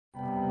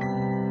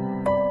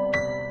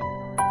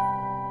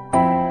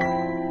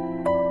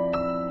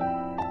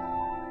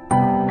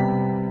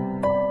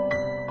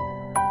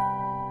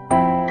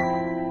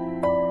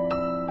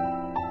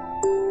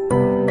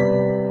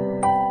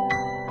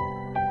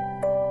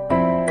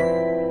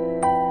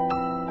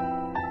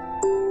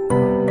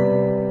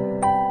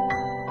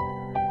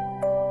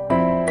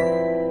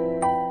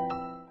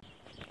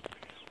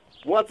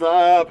What's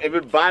up,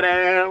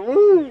 everybody?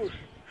 Woo!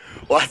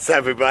 What's up,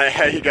 everybody?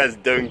 How you guys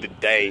doing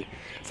today?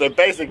 So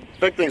basic,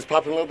 big things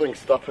popping, little things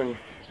stopping,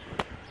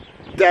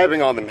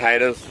 dabbing on them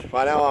haters.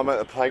 Right now I'm at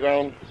the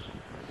playground,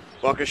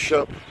 like a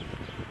ship.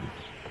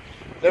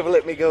 Never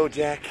let me go,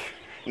 Jack.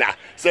 Nah.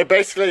 So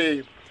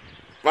basically,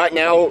 right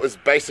now is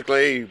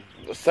basically,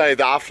 let's say,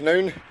 the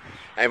afternoon,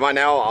 and right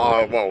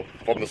now, well,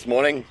 from this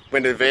morning,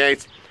 went to the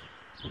V8,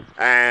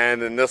 and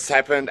then this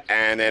happened,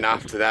 and then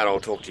after that, I'll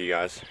talk to you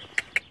guys.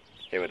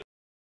 Here it is.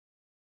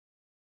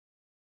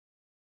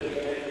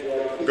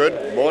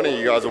 Good morning,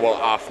 you guys, or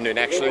well, afternoon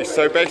actually.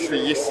 So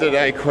basically,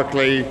 yesterday,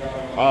 quickly,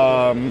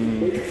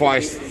 before I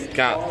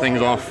start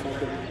things off,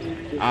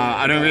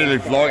 I don't really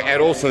vlog at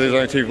all, so there's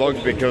only 2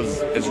 vlogs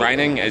because it's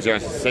raining, as you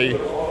guys can see.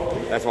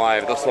 That's why I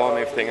have this on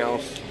and everything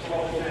else.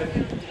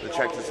 The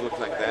tractors look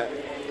like that.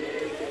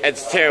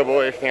 It's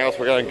terrible, everything else.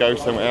 We're going to go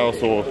somewhere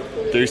else or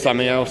do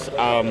something else.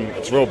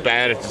 It's real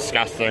bad, it's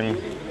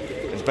disgusting.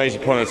 It's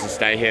basically pointless to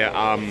stay here.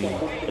 I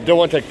don't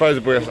want to take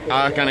photos, but we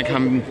are going to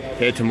come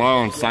here tomorrow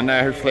on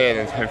Sunday, hopefully,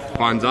 and it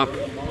finds up.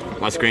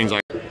 My screen's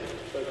like...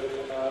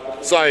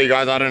 Sorry, you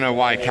guys, I don't know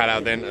why I cut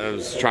out then. I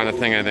was trying to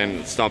think and then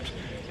it stopped.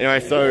 Anyway,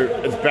 so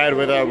it's bad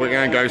weather, we're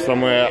going to go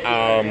somewhere.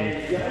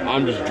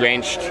 I'm just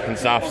drenched and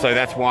stuff, so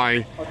that's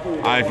why,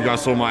 if you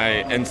guys saw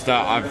my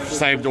Insta, I've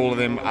saved all of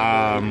them.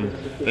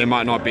 There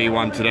might not be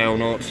one today or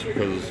not,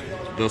 because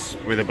this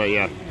weather, but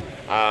yeah.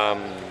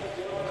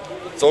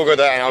 It's all good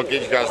though, and I'll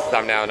get you guys the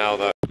thumbnail now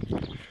though.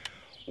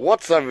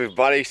 What's up,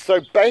 everybody?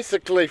 So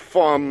basically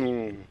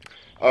from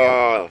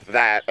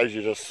that, as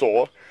you just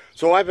saw,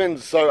 so what happened,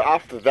 so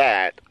after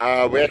that,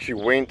 we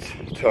actually went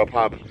to a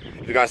pub.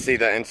 If you guys see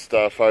the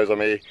Insta photos of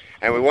me,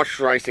 and we watched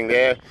racing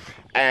there,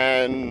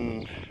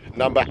 and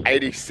number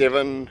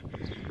 87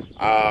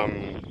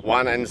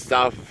 won and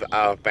stuff,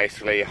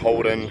 basically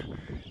Holden,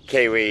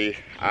 Kiwi,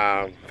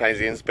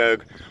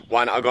 Faziensberg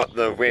won. I got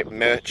the rep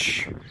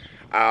merch.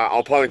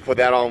 I'll probably put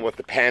that on with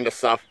the Panda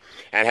stuff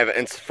and have an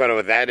Insta photo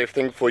of that,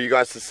 everything for you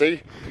guys to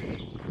see.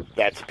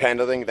 That's a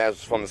Panda thing,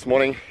 that's from this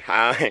morning.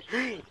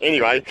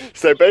 Anyway,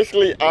 so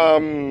basically,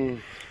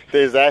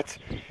 there's that,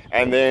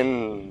 and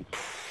then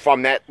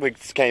from that we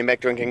just came back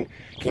drinking,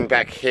 came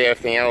back here,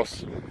 everything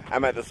else.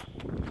 I'm at this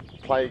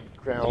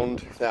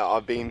playground that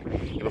I've been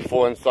here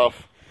before and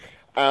stuff.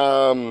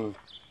 And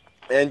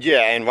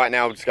yeah, and right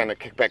now I'm just gonna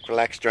kick back,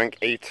 relax, drink,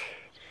 eat,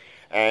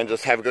 and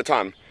just have a good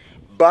time.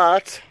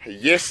 But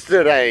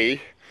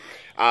yesterday,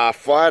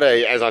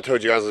 Friday, as I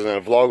told you guys in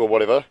a vlog or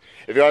whatever,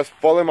 if you guys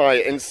follow my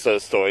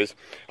Insta stories,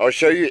 I'll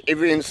show you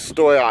every Insta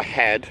story I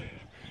had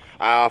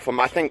from,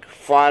 I think,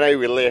 Friday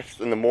we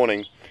left in the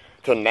morning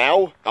to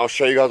now. I'll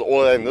show you guys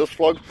all of that in this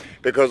vlog,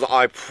 because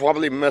I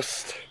probably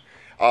missed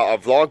a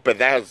vlog, but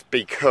that is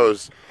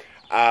because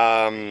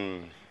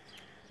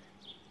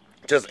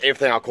just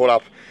everything I caught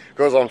up.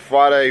 Because on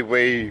Friday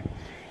we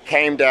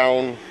came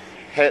down,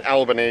 hit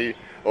Albany,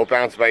 or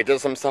Bounce Bay, did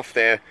some stuff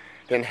there,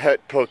 then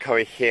hit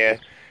Pukekohe here,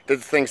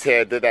 did things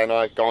here, did that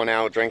night, gone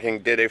out,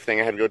 drinking, did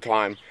everything, I had a good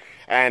time.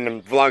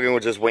 And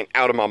vlogging just went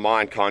out of my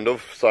mind, kind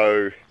of.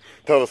 So,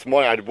 till this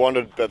morning I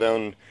wanted, but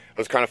then it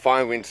was kind of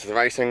fine, went to the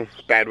racing,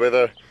 bad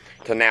weather,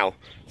 to now.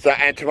 So,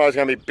 and tomorrow's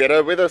going to be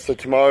better weather, so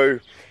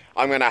tomorrow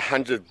I'm going to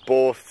 100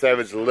 bore,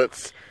 savage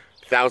lits,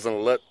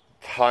 1000 lit,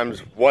 times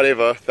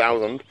whatever,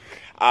 1000.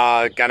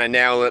 Gonna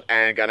nail it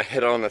and gonna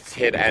hit it on its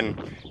head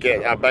and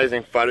get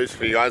amazing photos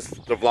for you guys.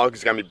 The vlog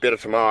is gonna be better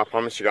tomorrow, I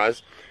promise you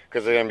guys,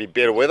 because there's gonna be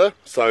better weather,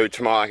 so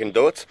tomorrow I can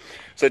do it.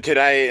 So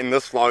today in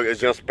this vlog is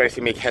just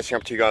basically me catching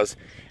up to you guys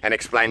and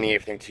explaining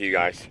everything to you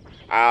guys.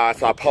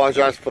 So I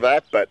apologize for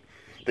that, but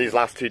these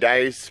last 2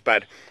 days,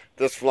 but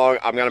this vlog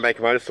I'm gonna make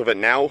a most of it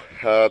now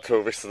till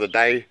the rest of the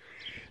day.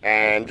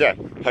 And yeah,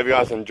 hope you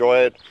guys enjoy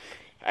it.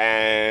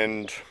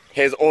 And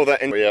here's all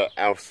the info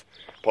else.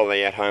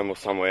 Probably at home or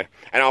somewhere,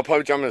 and I'll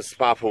probably jump in the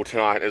spa pool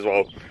tonight as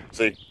well,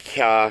 so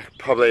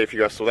probably if you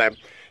guys saw that,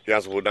 you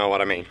guys will know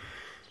what I mean.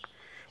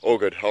 All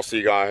good. I'll see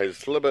you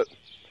guys a little bit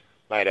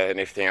later and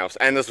everything else,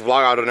 and this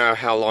vlog, I don't know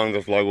how long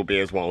this vlog will be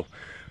as well,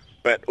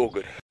 but all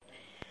good.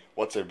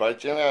 What's up, everybody?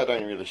 Generally I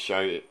don't really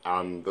show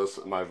this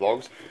in my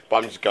vlogs, but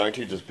I'm just going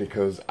to, just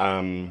because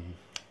I'm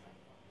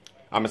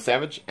a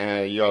savage,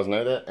 and you guys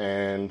know that,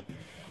 and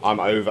I'm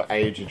over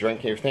age to drink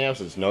and everything else.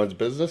 It's no one's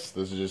business.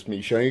 This is just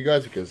me showing you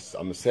guys because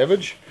I'm a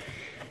savage.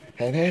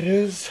 And that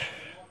is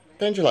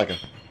Danger Laker.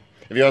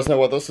 If you guys know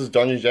what this is,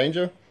 Donny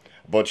Danger,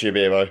 bought you a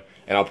bevo.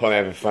 And I'll probably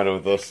have a photo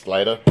of this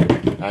later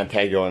and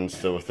tag you on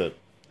still with it.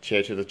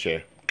 Chair to the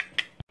chair.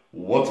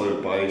 What's up,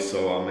 everybody?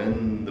 So I'm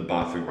in the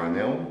bathroom right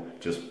now.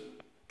 Just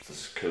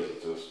because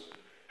it's just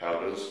how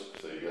it is,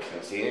 so you guys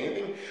can't see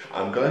anything.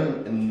 I'm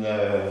going in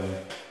the,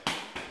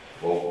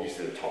 well, you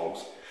see the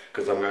tiles,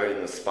 because I'm going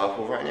in the spa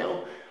pool right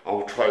now.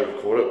 I'll try to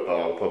record it, but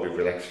I'll probably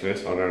relax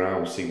first. I don't know,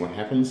 we'll see what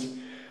happens.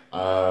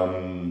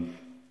 On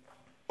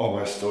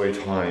my story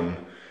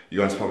time, you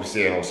guys probably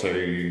see, and also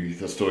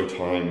the story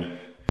time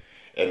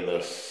in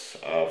this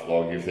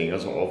vlog, everything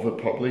else of it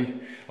probably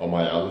on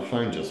my other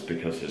phone, just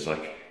because it's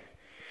like,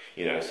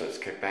 you know, so it's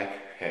kickback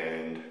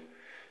and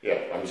yeah,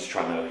 I'm just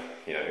trying to,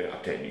 you know,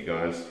 update you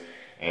guys.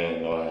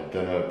 And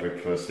dinner,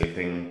 breakfast,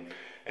 everything,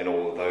 and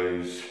all of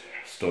those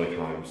story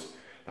times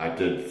I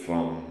did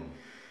from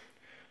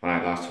when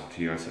I last talked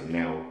to you guys. And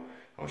now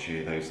I'll show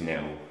you those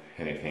now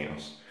and everything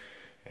else.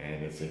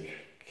 And it's like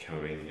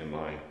carrying in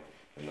my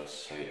in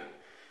this, so yeah,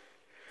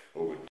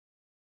 all good.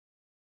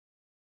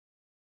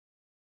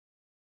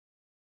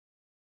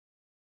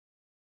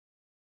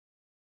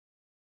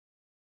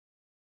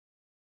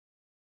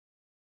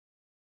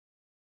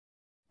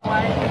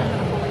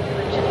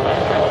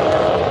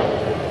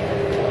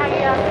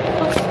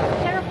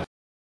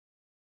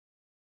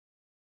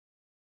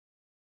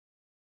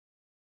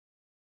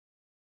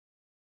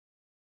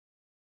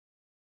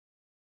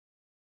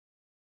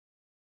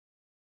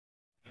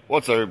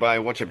 What's up, everybody?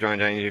 What's up, John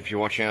James? If you're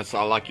watching us,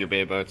 I like your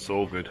bear, but it's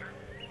all good.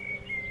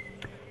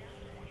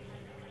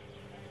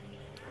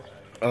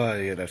 Oh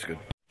yeah, that's good.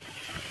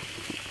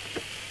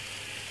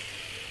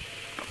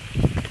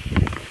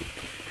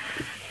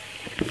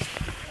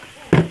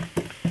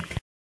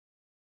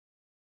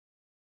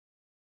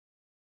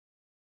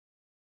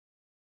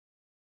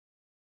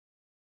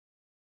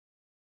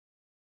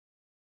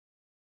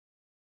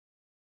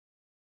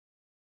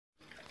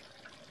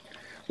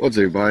 What's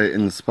up, everybody?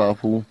 In the spa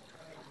pool,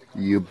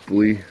 your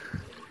boy,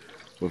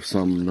 with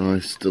some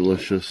nice,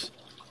 delicious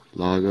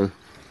lager.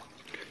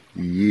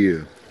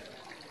 Yeah,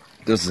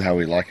 this is how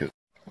we like it.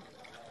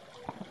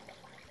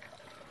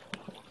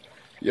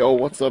 Yo,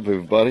 what's up,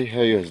 everybody?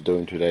 How you guys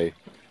doing today?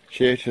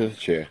 Chair to the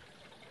chair.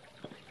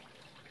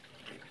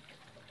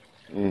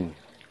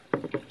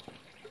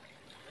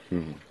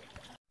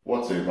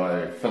 What's up,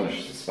 everybody?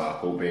 Finished the spa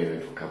pool, been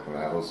there for a couple of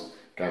hours.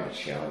 Go have a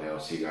shower now.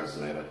 See you guys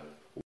later.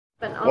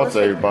 What's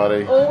up,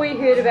 everybody? All we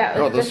heard about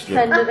was the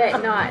Cinder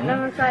that night, and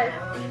I was like,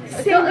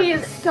 Cindy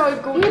is so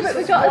gorgeous. yeah, but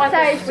we got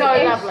the stage so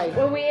lovely.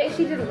 Well, we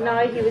actually didn't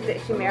know he was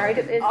actually married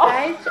at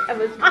that stage. It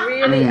was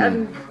really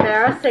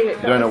embarrassing.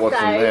 It don't know what's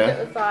in there.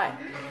 It was like,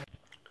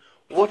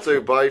 what's up,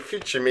 everybody?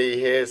 Future me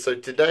here. So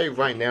today,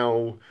 right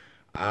now,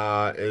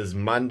 is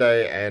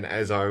Monday, and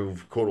as I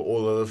recorded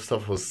all of this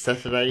stuff was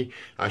Saturday.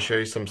 I show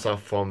you some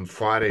stuff from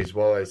Friday as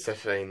well as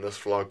Saturday in this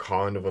vlog,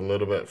 kind of a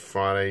little bit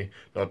Friday,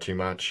 not too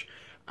much.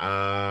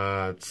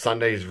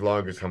 Sunday's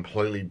vlog is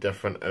completely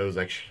different. It was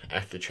actually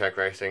after track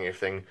racing,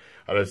 everything.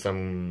 I did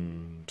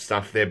some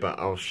stuff there, but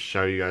I'll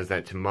show you guys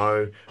that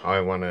tomorrow. I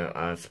don't want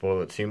to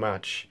spoil it too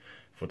much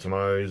for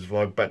tomorrow's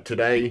vlog, but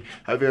today,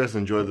 hope you guys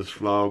enjoyed this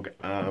vlog.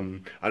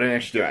 I don't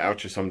actually do an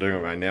outro, so I'm doing it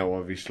right now,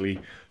 obviously.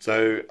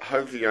 So,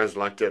 hopefully you guys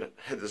liked it.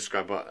 Hit the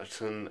subscribe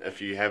button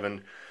if you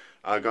haven't.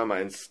 Go on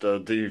my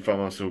Insta, do you find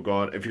my still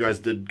God. If you guys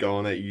did go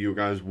on that, you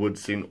guys would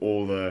see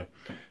all the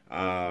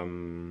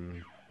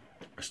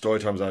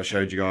story times I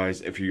showed you guys.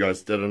 If you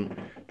guys didn't,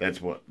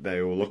 that's what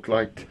they all look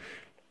like.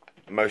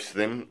 Most of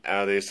them.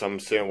 There's some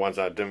certain ones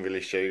I didn't really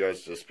show you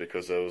guys just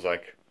because it was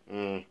like,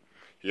 you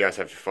guys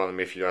have to follow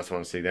me if you guys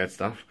want to see that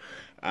stuff.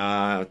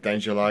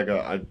 Danger Lager,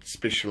 I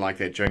especially like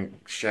that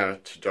drink. Shout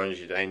out to Johnny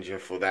Danger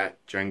for that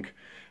drink.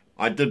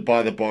 I did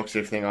buy the box,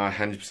 everything. I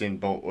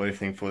 100% bought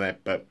everything for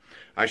that, but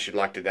I actually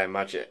liked it that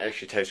much. It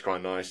actually tastes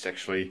quite nice,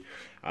 actually.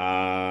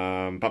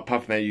 But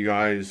apart from that, you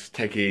guys,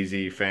 take it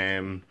easy,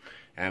 fam.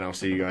 And I'll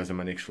see you guys in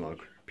my next vlog.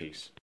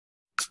 Peace.